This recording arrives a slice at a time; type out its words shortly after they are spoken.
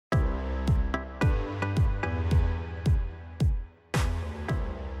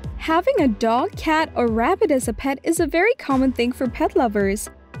Having a dog, cat, or rabbit as a pet is a very common thing for pet lovers.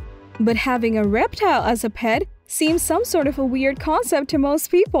 But having a reptile as a pet seems some sort of a weird concept to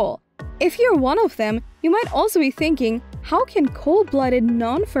most people. If you're one of them, you might also be thinking, how can cold-blooded,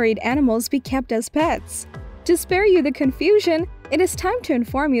 non-furried animals be kept as pets? To spare you the confusion, it is time to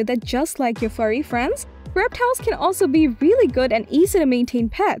inform you that just like your furry friends, reptiles can also be really good and easy to maintain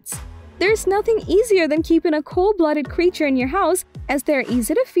pets. There's nothing easier than keeping a cold-blooded creature in your house, as they're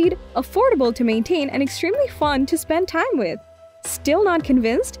easy to feed, affordable to maintain, and extremely fun to spend time with. Still not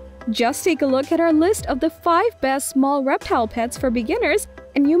convinced? Just take a look at our list of the 5 best small reptile pets for beginners,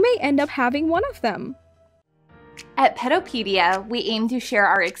 and you may end up having one of them. At Petopedia, we aim to share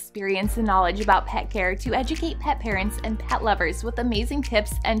our experience and knowledge about pet care to educate pet parents and pet lovers with amazing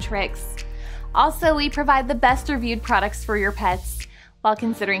tips and tricks. Also, we provide the best reviewed products for your pets, while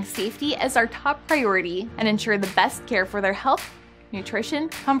considering safety as our top priority and ensure the best care for their health, nutrition,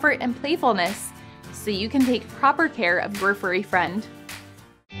 comfort, and playfulness, so you can take proper care of your furry friend.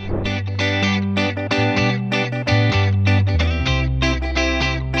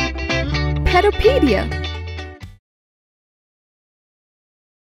 Petopedia.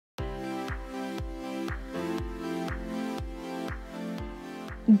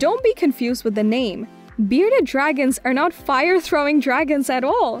 Don't be confused with the name. Bearded dragons are not fire-throwing dragons at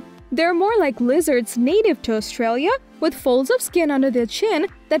all. They're more like lizards native to Australia, with folds of skin under their chin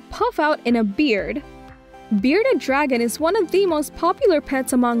that puff out in a beard. Bearded dragon is one of the most popular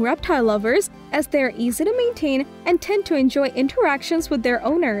pets among reptile lovers, as they are easy to maintain and tend to enjoy interactions with their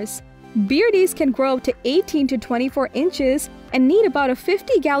owners. Beardies can grow up to 18 to 24 inches and need about a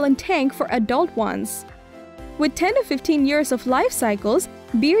 50-gallon tank for adult ones. With 10 to 15 years of life cycles,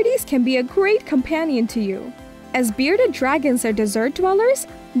 beardies can be a great companion to you. As bearded dragons are desert dwellers,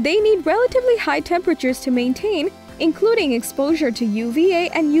 they need relatively high temperatures to maintain, including exposure to UVA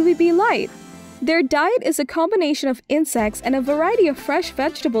and UVB light. Their diet is a combination of insects and a variety of fresh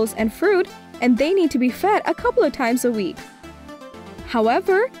vegetables and fruit, and they need to be fed a couple of times a week.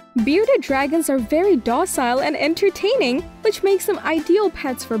 However, bearded dragons are very docile and entertaining, which makes them ideal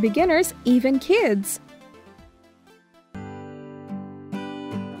pets for beginners, even kids.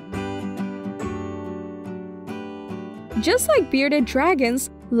 Just like bearded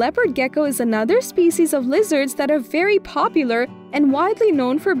dragons, leopard gecko is another species of lizards that are very popular and widely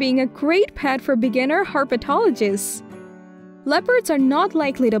known for being a great pet for beginner herpetologists. Leopards are not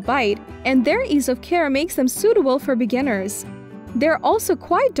likely to bite, and their ease of care makes them suitable for beginners. They're also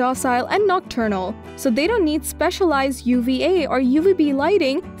quite docile and nocturnal, so they don't need specialized UVA or UVB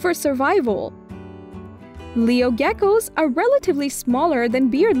lighting for survival. Leo geckos are relatively smaller than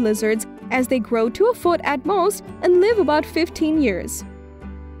beard lizards, as they grow to a foot at most and live about 15 years.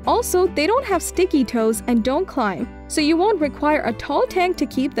 Also, they don't have sticky toes and don't climb, so you won't require a tall tank to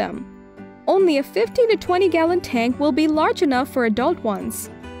keep them. Only a 15 to 20-gallon tank will be large enough for adult ones.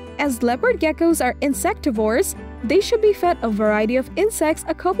 As leopard geckos are insectivores, they should be fed a variety of insects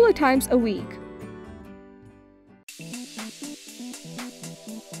a couple of times a week.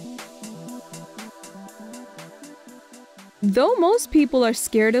 Though most people are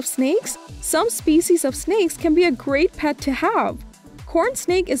scared of snakes, some species of snakes can be a great pet to have. Corn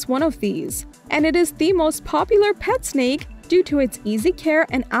snake is one of these, and it is the most popular pet snake due to its easy care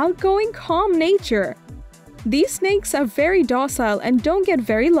and outgoing, calm nature. These snakes are very docile and don't get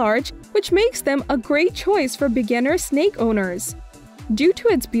very large, which makes them a great choice for beginner snake owners. Due to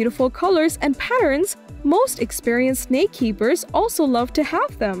its beautiful colors and patterns, most experienced snake keepers also love to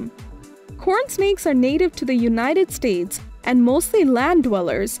have them. Corn snakes are native to the United States and mostly land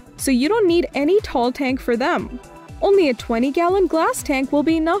dwellers, so you don't need any tall tank for them. Only a 20-gallon glass tank will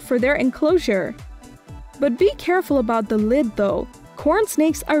be enough for their enclosure. But be careful about the lid though. Corn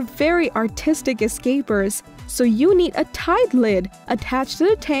snakes are very artistic escapers, so you need a tight lid attached to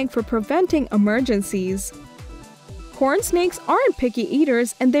the tank for preventing emergencies. Corn snakes aren't picky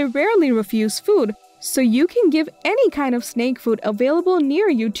eaters and they rarely refuse food, so you can give any kind of snake food available near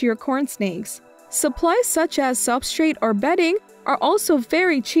you to your corn snakes. Supplies such as substrate or bedding are also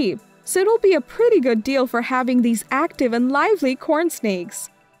very cheap, so it'll be a pretty good deal for having these active and lively corn snakes.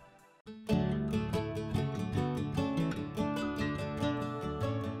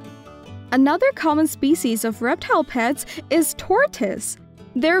 Another common species of reptile pets is tortoise.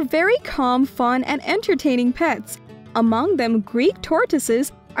 They're very calm, fun, and entertaining pets. Among them, Greek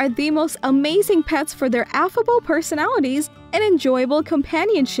tortoises are the most amazing pets for their affable personalities and enjoyable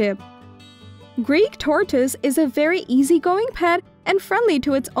companionship. Greek tortoise is a very easygoing pet and friendly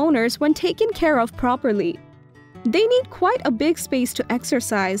to its owners when taken care of properly. They need quite a big space to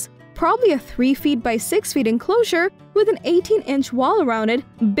exercise, probably a 3 feet by 6 feet enclosure with an 18-inch wall around it.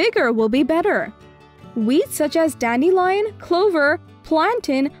 Bigger will be better. Weeds such as dandelion, clover,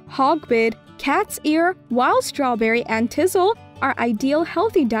 plantain, hogbid, cat's ear, wild strawberry, and thistle are ideal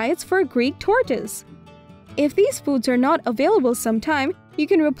healthy diets for a Greek tortoise. If these foods are not available sometime, you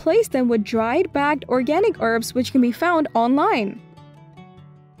can replace them with dried, bagged organic herbs which can be found online.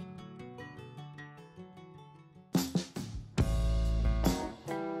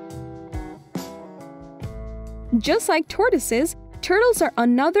 Just like tortoises, turtles are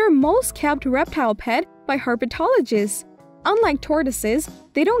another most kept reptile pet by herpetologists. Unlike tortoises,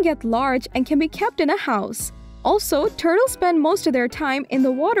 they don't get large and can be kept in a house. Also, turtles spend most of their time in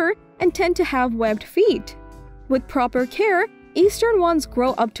the water and tend to have webbed feet. With proper care, eastern ones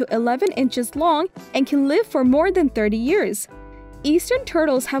grow up to 11 inches long and can live for more than 30 years. Eastern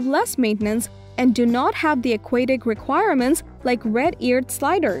turtles have less maintenance and do not have the aquatic requirements like red-eared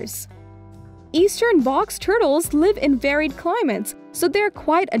sliders. Eastern box turtles live in varied climates, so they are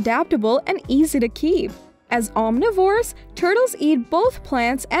quite adaptable and easy to keep. As omnivores, turtles eat both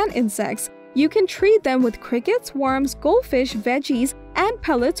plants and insects. You can treat them with crickets, worms, goldfish, veggies, and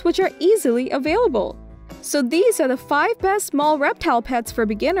pellets which are easily available. So these are the 5 best small reptile pets for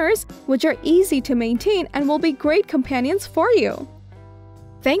beginners, which are easy to maintain and will be great companions for you.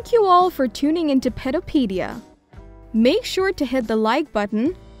 Thank you all for tuning into Petopedia. Make sure to hit the like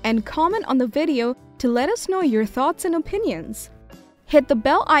button and comment on the video to let us know your thoughts and opinions. Hit the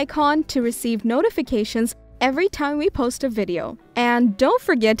bell icon to receive notifications every time we post a video. And don't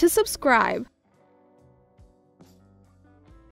forget to subscribe.